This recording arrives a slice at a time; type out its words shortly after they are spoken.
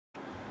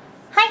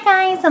Hi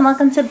guys, and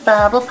welcome to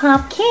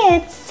BubblePOP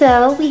Kids.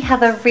 So we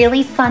have a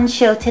really fun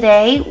show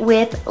today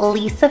with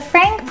Lisa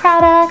Frank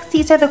products.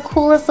 These are the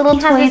coolest little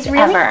toys ever. We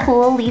have this really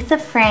cool Lisa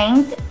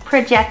Frank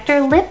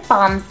Projector lip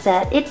balm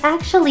set. It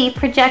actually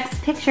projects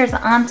pictures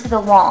onto the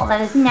wall.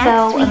 That is so amazing.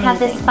 Next, we have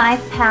this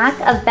 5-pack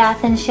of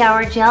bath and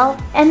shower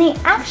gel, and they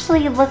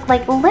actually look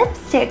like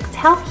lipsticks.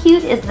 How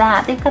cute is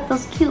that? They've got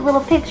those cute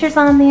little pictures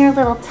on there,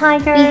 little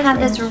tigers. We have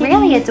this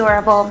really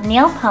adorable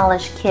nail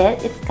polish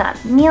kit. It's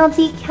got nail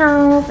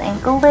decals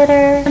and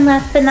glitter. And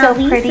last but not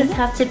least, this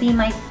has to be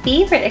my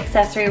favorite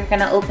accessory we're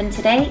gonna open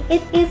today.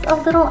 It is a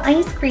little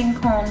ice cream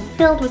cone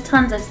filled with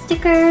tons of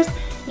stickers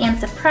and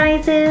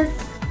surprises.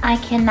 I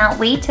cannot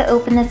wait to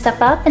open this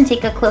stuff up and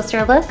take a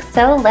closer look,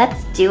 so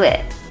let's do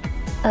it.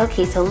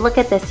 Okay, so look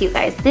at this, you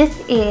guys.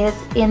 This is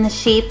in the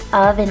shape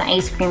of an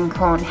ice cream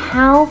cone.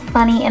 How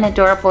funny and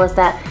adorable is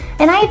that?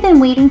 And I've been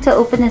waiting to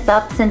open this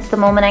up since the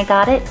moment I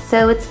got it,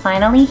 so it's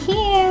finally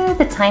here.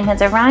 The time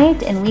has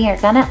arrived and we are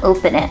gonna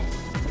open it.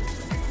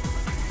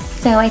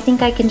 So I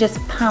think I can just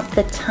pop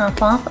the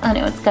top off. Oh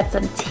no, it's got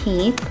some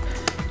tape,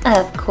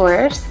 of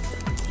course.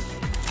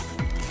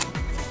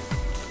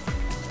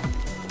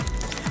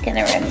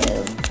 Gonna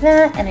remove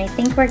that, and I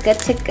think we're good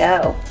to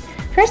go.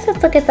 First,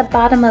 let's look at the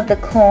bottom of the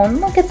cone.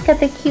 Look, it's got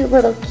the cute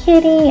little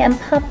kitty and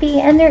puppy,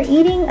 and they're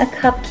eating a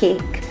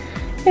cupcake.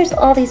 There's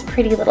all these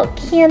pretty little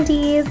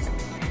candies,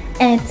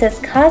 and it says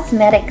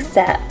cosmetic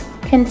set.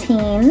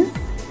 Contains,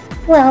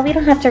 well, we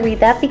don't have to read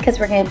that because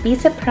we're gonna be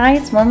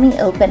surprised when we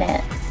open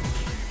it.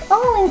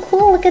 Oh, and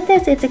cool, look at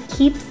this. It's a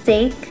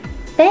keepsake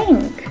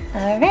bank.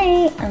 All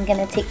right, I'm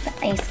gonna take the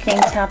ice cream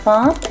top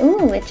off.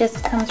 Ooh, it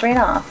just comes right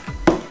off.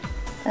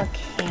 Okay.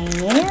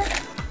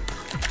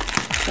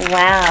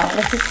 Wow,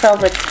 this is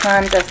filled with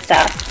tons of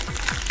stuff.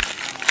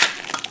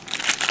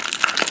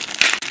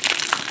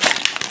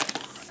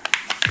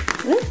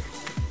 Ooh.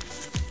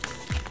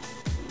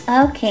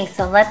 Okay,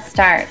 so let's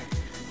start.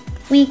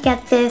 We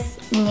get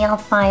this nail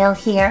file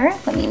here.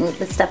 Let me move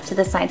the stuff to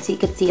the side so you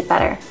can see it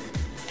better.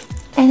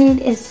 And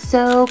it is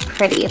so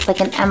pretty. It's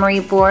like an emery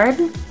board.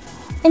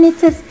 And it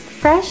says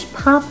fresh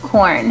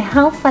popcorn.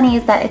 How funny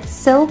is that? It's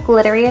so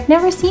glittery. I've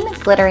never seen a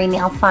glittery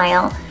nail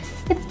file.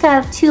 It's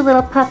got two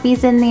little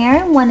puppies in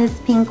there. One is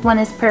pink, one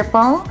is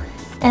purple.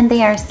 And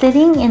they are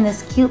sitting in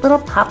this cute little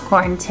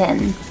popcorn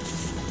tin.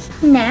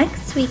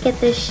 Next, we get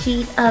this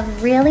sheet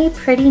of really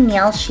pretty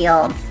nail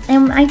shields.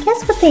 And I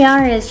guess what they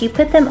are is you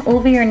put them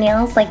over your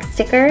nails like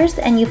stickers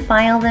and you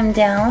file them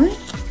down.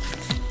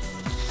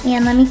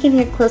 And let me give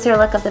you a closer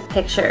look of the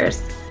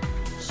pictures.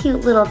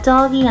 Cute little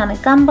doggy on a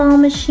gumball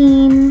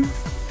machine.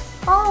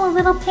 Oh, a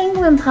little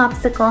penguin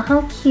popsicle,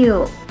 how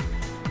cute.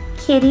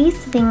 Kitty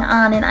sitting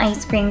on an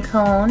ice cream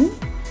cone.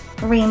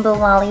 Rainbow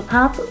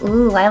lollipop.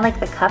 Ooh, I like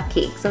the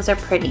cupcakes. Those are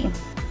pretty.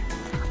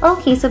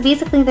 Okay, so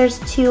basically there's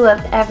two of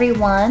every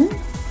one.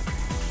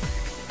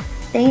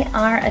 They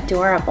are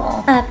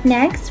adorable. Up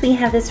next, we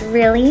have this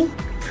really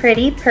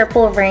pretty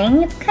purple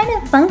ring. It's kind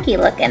of funky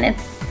looking. It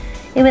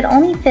would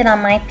only fit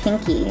on my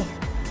pinky.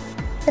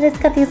 But it's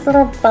got these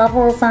little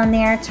bubbles on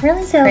there. It's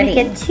really pretty. We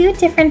get two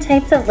different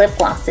types of lip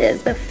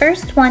glosses. The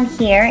first one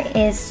here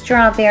is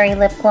strawberry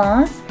lip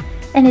gloss.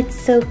 And it's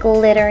so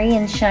glittery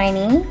and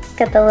shiny. It's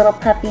got the little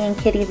puppy and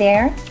kitty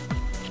there.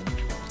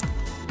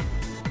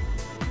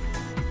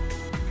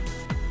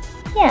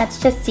 Yeah,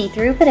 it's just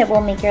see-through, but it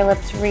will make your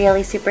lips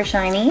really super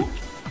shiny.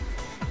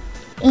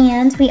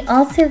 And we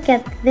also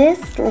get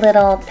this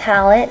little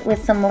palette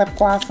with some lip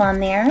gloss on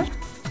there.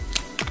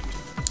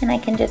 And I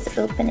can just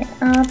open it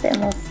up and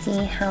we'll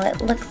see how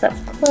it looks up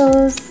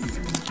close.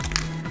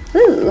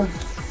 Ooh.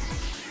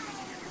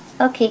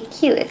 Okay,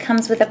 cute. It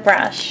comes with a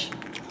brush.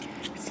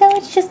 So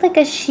it's just like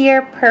a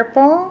sheer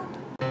purple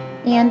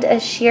and a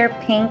sheer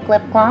pink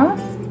lip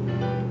gloss.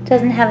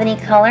 Doesn't have any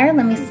color.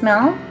 Let me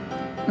smell.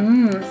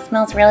 It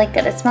smells really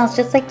good. It smells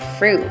just like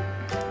fruit.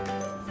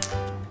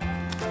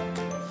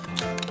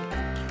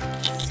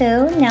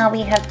 So now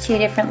we have two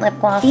different lip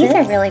glosses. These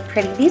are really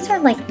pretty. These are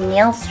like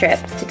nail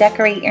strips to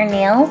decorate your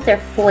nails. They're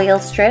foil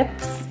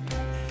strips.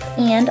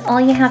 And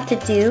all you have to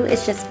do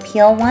is just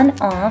peel one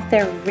off.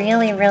 They're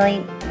really,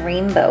 really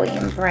rainbowy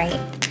and bright.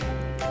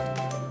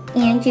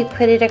 And you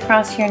put it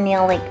across your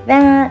nail like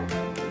that.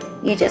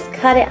 You just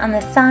cut it on the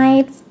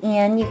sides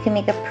and you can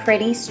make a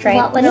pretty striped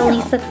nail. What would a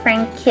Lisa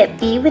Frank kit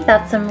be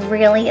without some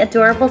really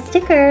adorable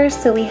stickers?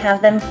 So we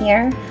have them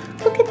here.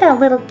 Look at that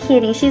little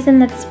kitty. She's in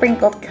that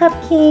sprinkled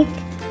cupcake.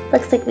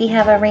 Looks like we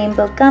have a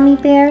rainbow gummy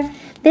bear.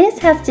 This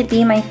has to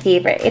be my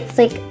favorite. It's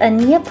like a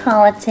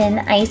Neapolitan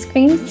ice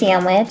cream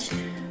sandwich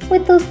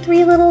with those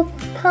three little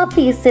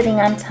puppies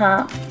sitting on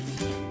top.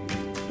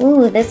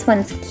 Ooh, this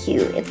one's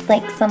cute. It's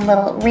like some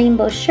little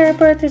rainbow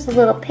sherbet. There's a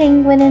little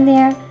penguin in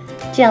there.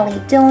 Jelly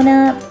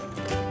donut.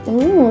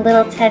 Ooh,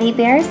 little teddy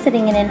bear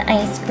sitting in an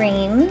ice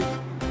cream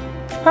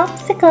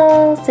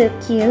popsicle. So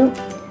cute.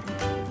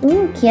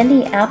 Ooh,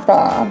 candy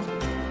apple.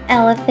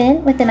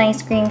 Elephant with an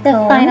ice cream cone.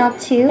 The final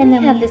two. And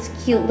then we have this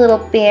cute little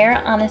bear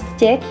on a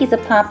stick. He's a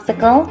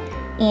popsicle.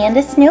 And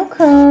a snow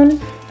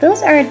cone.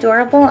 Those are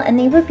adorable and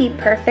they would be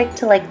perfect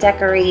to like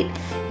decorate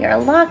your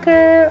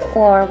locker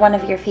or one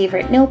of your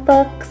favorite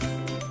notebooks.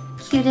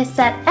 Cutest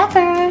set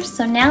ever.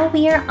 So now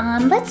we are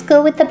on, let's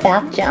go with the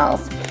bath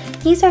gels.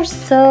 These are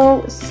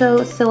so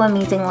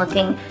amazing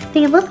looking.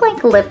 They look like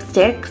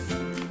lipsticks,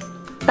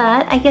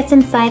 but I guess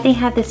inside they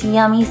have this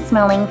yummy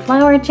smelling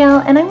flower gel,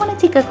 and I want to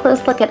take a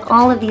close look at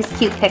all of these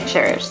cute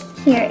pictures.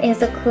 Here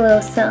is a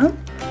close-up.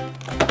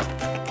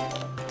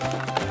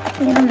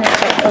 And I'm going to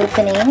start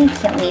opening. I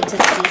can't wait to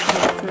see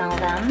and smell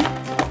them.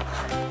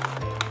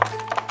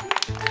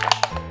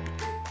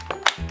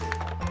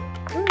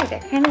 Ooh, they're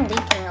kind of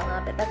leaking a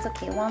little bit. That's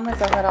okay. One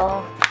was a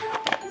little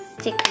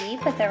sticky,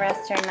 but the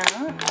rest are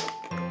not.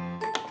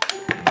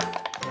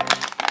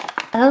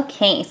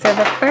 Okay, so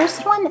the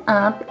first one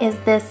up is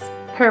this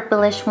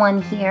purplish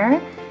one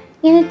here,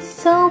 and it's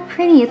so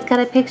pretty. It's got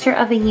a picture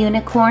of a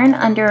unicorn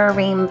under a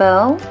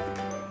rainbow,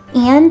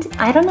 and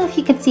I don't know if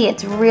you can see,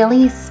 it's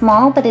really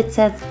small, but it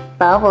says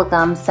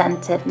bubblegum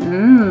scented.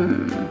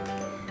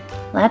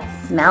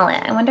 Let's smell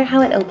it. I wonder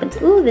how it opens.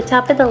 Ooh, the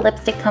top of the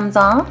lipstick comes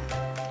off.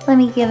 Let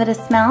me give it a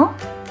smell.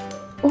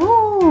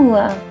 Ooh,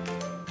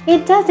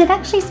 it does. It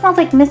actually smells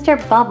like Mr.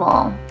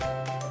 Bubble.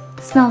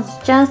 It smells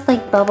just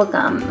like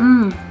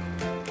bubblegum.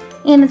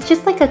 And it's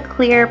just like a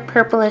clear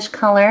purplish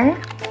color.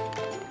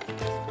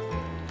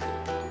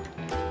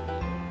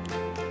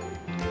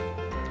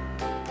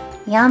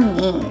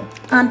 Yummy.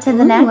 On to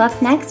the next.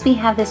 Up next we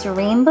have this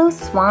rainbow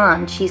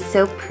swan. She's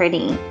so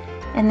pretty.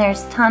 And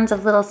there's tons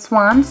of little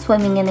swans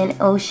swimming in an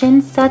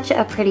ocean. Such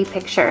a pretty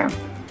picture.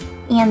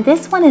 And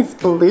this one is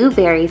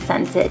blueberry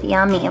scented.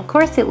 Yummy. Of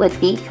course it would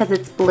be because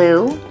it's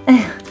blue.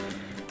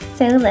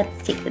 So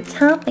let's take the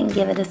top and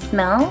give it a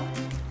smell.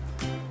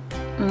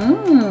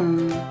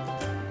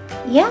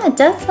 Yeah, it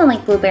does smell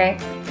like blueberry.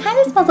 Kind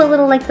of smells a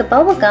little like the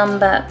bubble gum,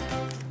 but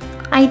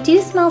I do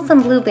smell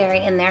some blueberry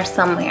in there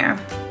somewhere.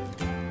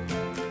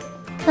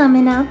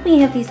 Coming up, we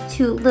have these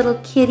two little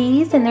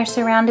kitties, and they're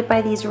surrounded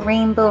by these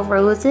rainbow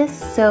roses.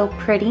 So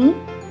pretty.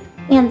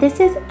 And this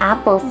is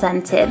apple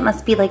scented.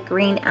 Must be like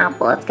green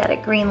apple. It's got a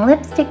green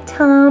lipstick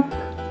top.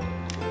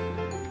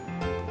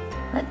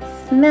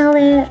 Let's smell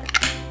it.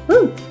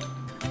 Ooh.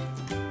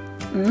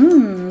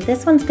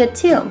 This one's good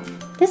too.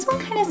 This one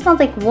kind of smells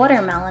like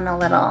watermelon a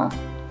little,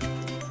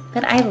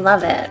 but I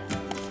love it.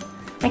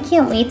 I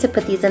can't wait to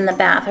put these in the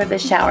bath or the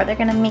shower. They're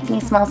gonna make me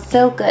smell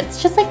so good.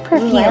 It's just like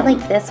perfume. Ooh, I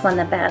like this one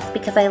the best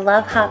because I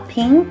love hot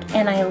pink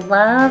and I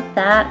love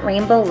that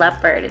rainbow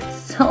leopard.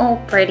 It's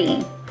so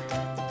pretty.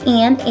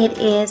 And it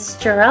is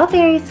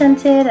strawberry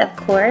scented, of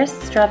course.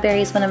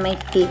 Strawberry is one of my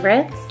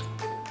favorites.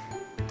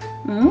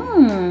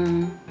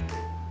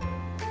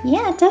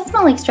 Yeah, it does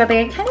smell like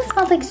strawberry. It kind of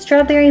smells like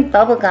strawberry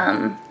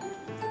bubblegum.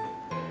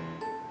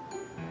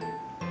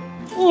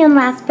 And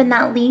last but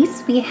not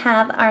least, we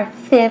have our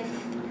fifth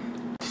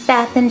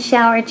bath and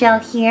shower gel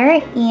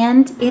here,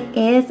 and it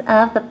is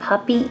of the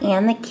puppy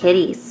and the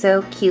kitty.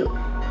 So cute.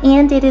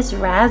 And it is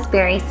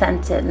raspberry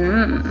scented.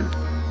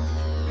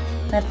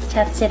 Let's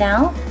test it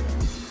out.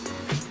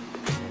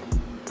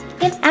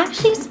 It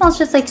actually smells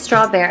just like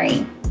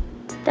strawberry.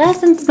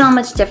 Doesn't smell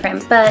much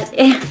different, but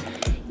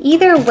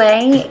either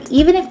way,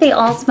 even if they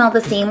all smell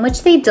the same,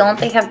 which they don't,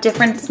 they have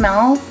different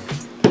smells,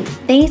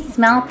 they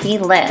smell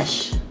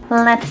delish.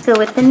 Let's go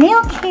with the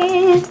nail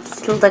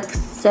kits. Looks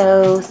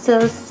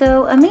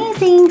so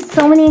amazing.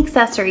 So many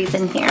accessories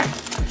in here.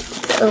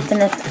 Let's open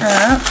this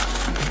up.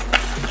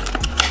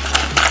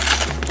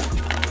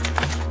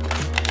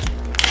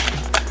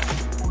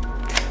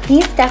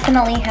 These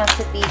definitely have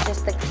to be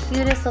just the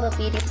cutest little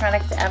beauty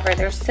products ever.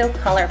 They're so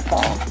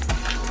colorful.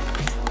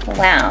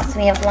 Wow, so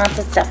we have lots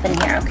of stuff in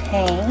here,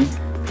 okay.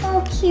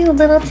 Oh, cute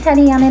little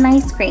teddy on an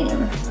ice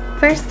cream.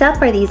 First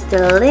up are these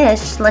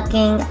delish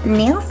looking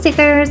nail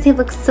stickers. They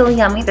look so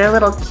yummy. They're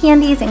little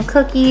candies and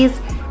cookies.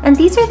 And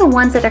these are the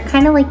ones that are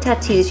kind of like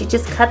tattoos. You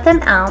just cut them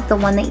out, the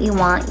one that you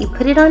want. You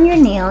put it on your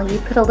nail, you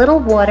put a little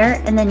water,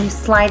 and then you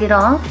slide it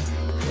off.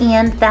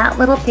 And that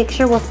little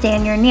picture will stay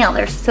on your nail.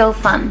 They're so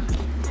fun.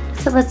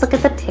 So let's look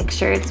at the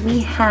pictures.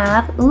 We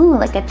have, ooh,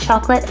 like a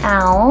chocolate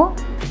owl,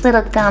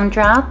 little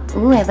gumdrop.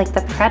 Ooh, I like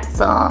the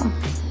pretzel.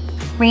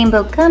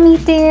 Rainbow gummy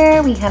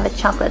bear. We have a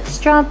chocolate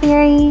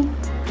strawberry.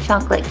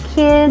 Chocolate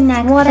kiss.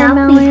 Next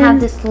up, we have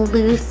this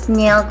loose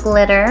nail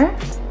glitter.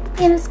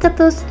 And it's got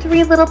those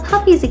three little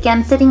puppies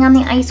again sitting on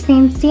the ice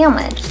cream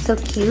sandwich. So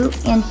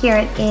cute. And here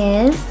it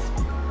is.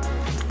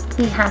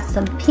 We have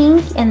some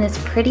pink and this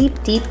pretty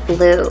deep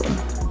blue.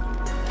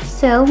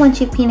 So once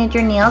you've painted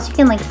your nails, you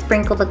can like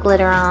sprinkle the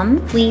glitter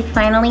on. We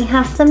finally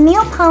have some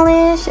nail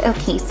polish.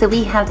 Okay, so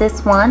we have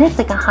this one. It's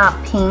like a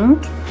hot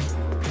pink.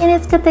 And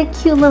it's got that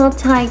cute little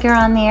tiger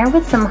on there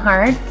with some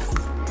hearts.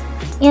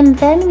 And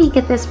then we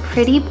get this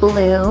pretty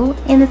blue,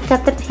 and it's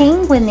got the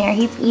penguin there.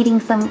 He's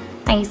eating some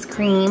ice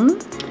cream.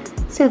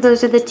 So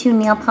those are the two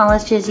nail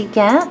polishes you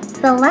get.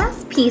 The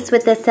last piece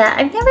with this set,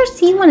 I've never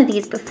seen one of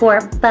these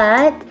before,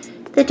 but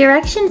the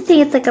directions say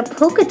it's like a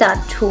polka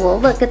dot tool.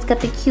 Look, it's got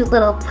the cute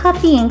little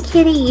puppy and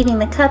kitty eating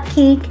the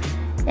cupcake.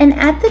 And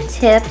at the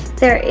tip,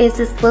 there is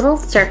this little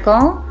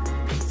circle.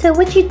 So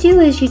what you do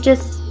is you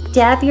just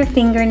dab your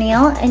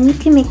fingernail and you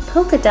can make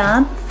polka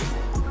dots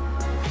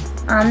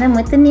on them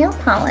with the nail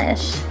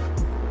polish.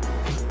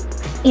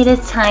 It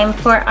is time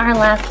for our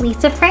last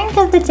Lisa Frank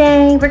of the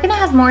day. We're gonna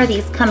have more of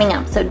these coming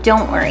up, so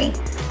don't worry.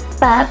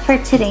 But for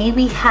today,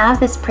 we have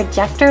this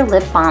projector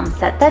lip balm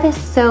set. That is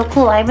so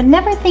cool. I would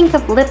never think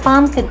of lip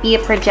balm could be a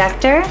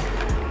projector,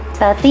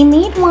 but they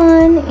made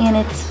one and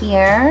it's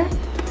here.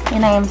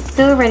 And I am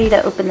so ready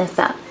to open this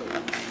up.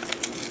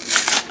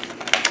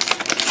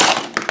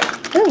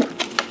 Ooh.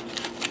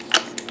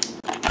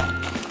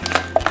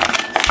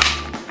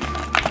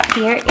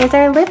 Here is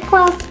our lip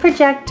gloss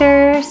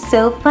projector.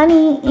 So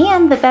funny.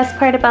 And the best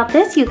part about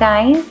this, you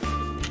guys,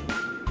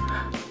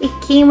 it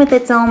came with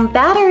its own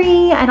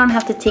battery. I don't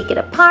have to take it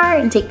apart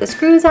and take the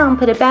screws out and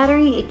put a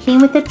battery. It came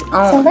with its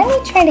own. So let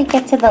me try to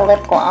get to the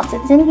lip gloss.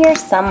 It's in here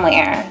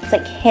somewhere. It's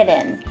like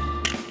hidden.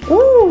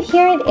 Ooh,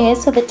 here it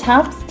is. So the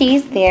top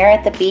stays there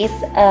at the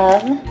base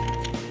of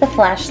the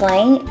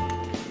flashlight.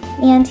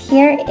 And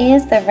here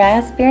is the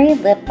raspberry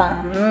lip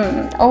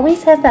balm.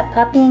 Always has that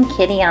puppy and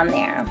kitty on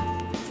there.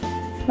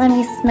 Let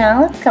me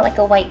smell. It's got like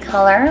a white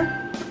color.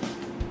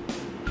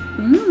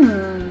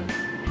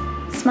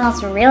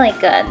 Smells really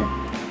good.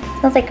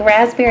 Smells like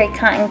raspberry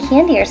cotton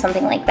candy or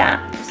something like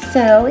that.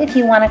 So if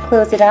you want to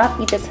close it up,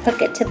 you just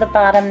hook it to the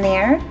bottom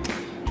there.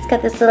 It's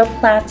got this little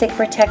plastic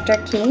protector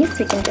case.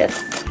 You can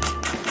just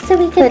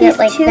put it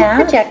like two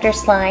that. Projector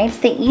slides.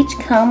 They each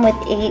come with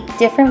 8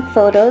 different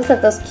photos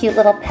of those cute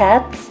little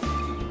pets.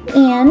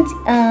 And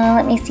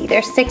let me see,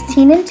 there's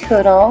 16 in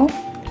total.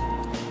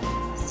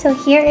 So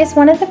here is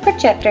one of the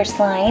projector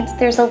slides.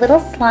 There's a little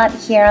slot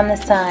here on the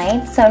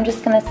side. So I'm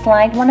just going to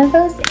slide one of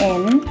those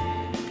in,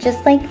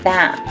 just like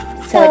that.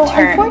 So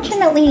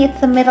unfortunately it's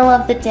the middle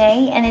of the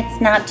day and it's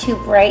not too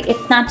bright.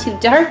 It's not too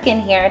dark in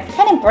here. It's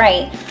kind of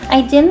bright.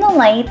 I dim the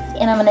lights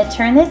and I'm going to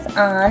turn this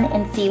on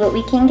and see what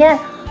we can get.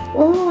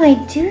 Oh, I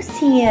do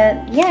see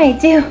it. Yeah, I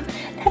do.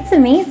 That's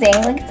amazing.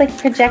 Look, it's like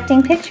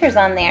projecting pictures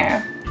on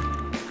there.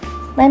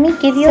 Let me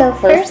give you a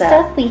close-up. First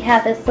up, we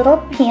have this little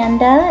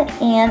panda,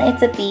 and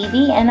it's a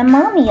baby and a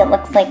mommy. It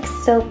looks like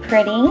so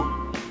pretty.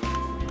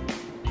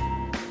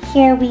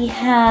 Here we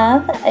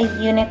have a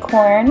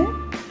unicorn.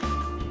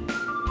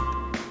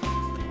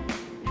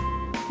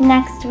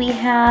 Next we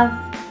have,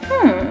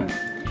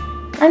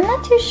 I'm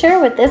not too sure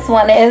what this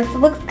one is. It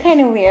looks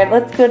kind of weird.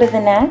 Let's go to the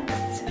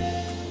next.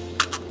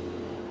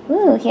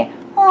 Ooh, here.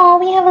 Oh,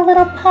 we have a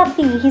little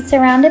puppy. He's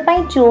surrounded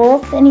by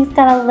jewels and he's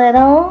got a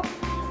little,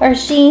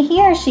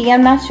 he or she,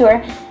 I'm not sure,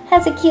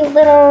 has a cute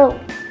little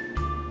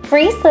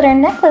bracelet or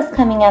necklace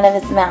coming out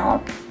of his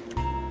mouth.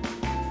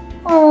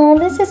 Oh,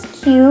 this is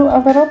cute. A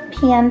little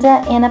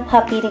panda and a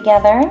puppy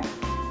together.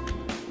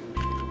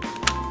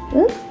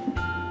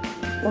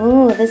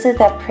 Ooh, this is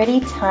that pretty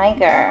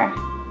tiger.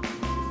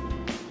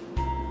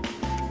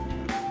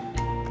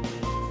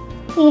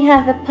 We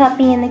have the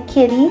puppy and the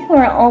kitty who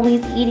are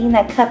always eating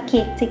that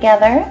cupcake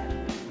together.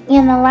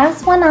 And the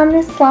last one on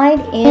this slide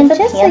is a panda bear. And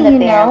just so you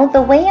know,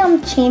 the way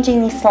I'm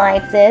changing these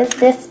slides is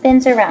this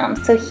spins around.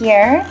 So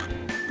here,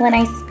 when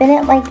I spin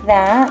it like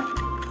that,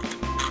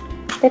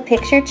 the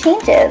picture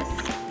changes.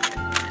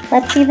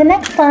 Let's see the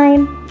next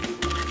slide.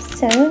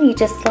 So you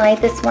just slide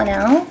this one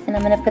out, and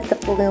I'm going to put the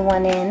blue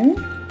one in.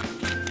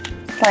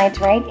 Slides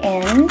right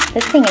in.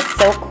 This thing is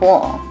so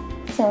cool.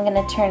 So I'm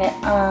going to turn it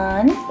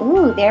on.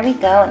 Ooh, there we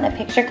go, and the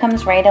picture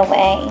comes right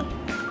away.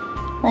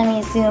 Let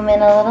me zoom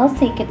in a little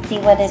so you can see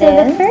what it is.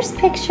 So the first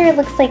picture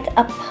looks like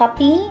a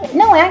puppy.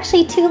 No,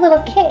 actually 2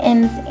 little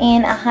kittens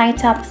in a high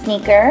top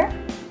sneaker.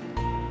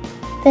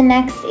 The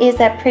next is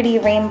that pretty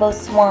rainbow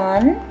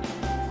swan.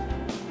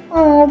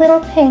 Oh,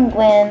 little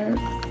penguins.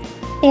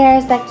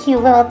 There's that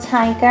cute little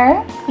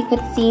tiger. You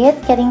could see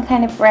it's getting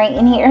kind of bright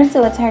in here,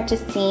 so it's hard to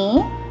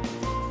see.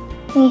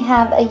 We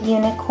have a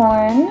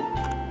unicorn,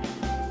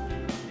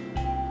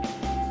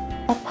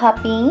 a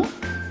puppy,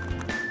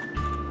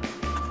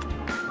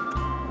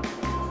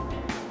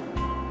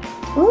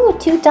 ooh,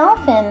 2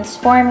 dolphins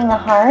forming a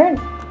heart.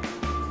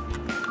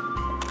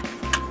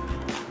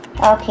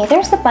 Okay,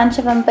 there's a bunch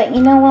of them, but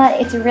you know what?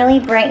 It's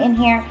really bright in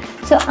here.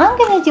 So I'm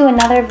going to do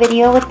another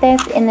video with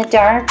this in the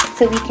dark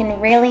so we can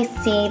really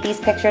see these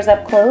pictures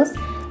up close.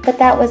 But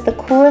that was the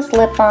coolest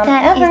lip balm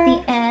ever. That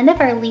is the end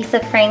of our Lisa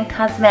Frank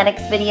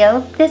Cosmetics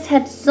video. This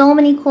had so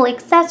many cool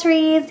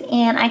accessories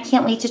and I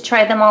can't wait to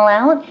try them all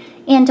out.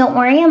 And don't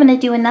worry, I'm going to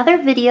do another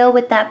video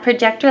with that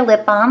projector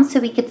lip balm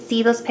so we could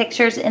see those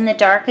pictures in the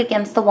dark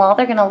against the wall.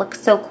 They're going to look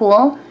so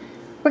cool.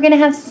 We're going to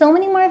have so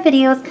many more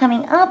videos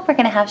coming up. We're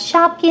going to have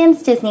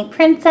Shopkins, Disney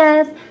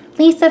Princess,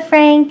 Lisa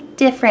Frank,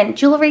 different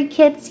jewelry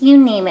kits, you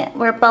name it.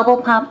 We're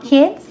BubblePOP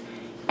Kids.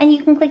 And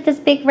you can click this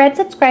big red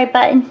subscribe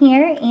button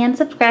here and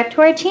subscribe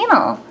to our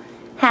channel.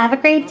 Have a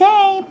great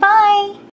day. Bye.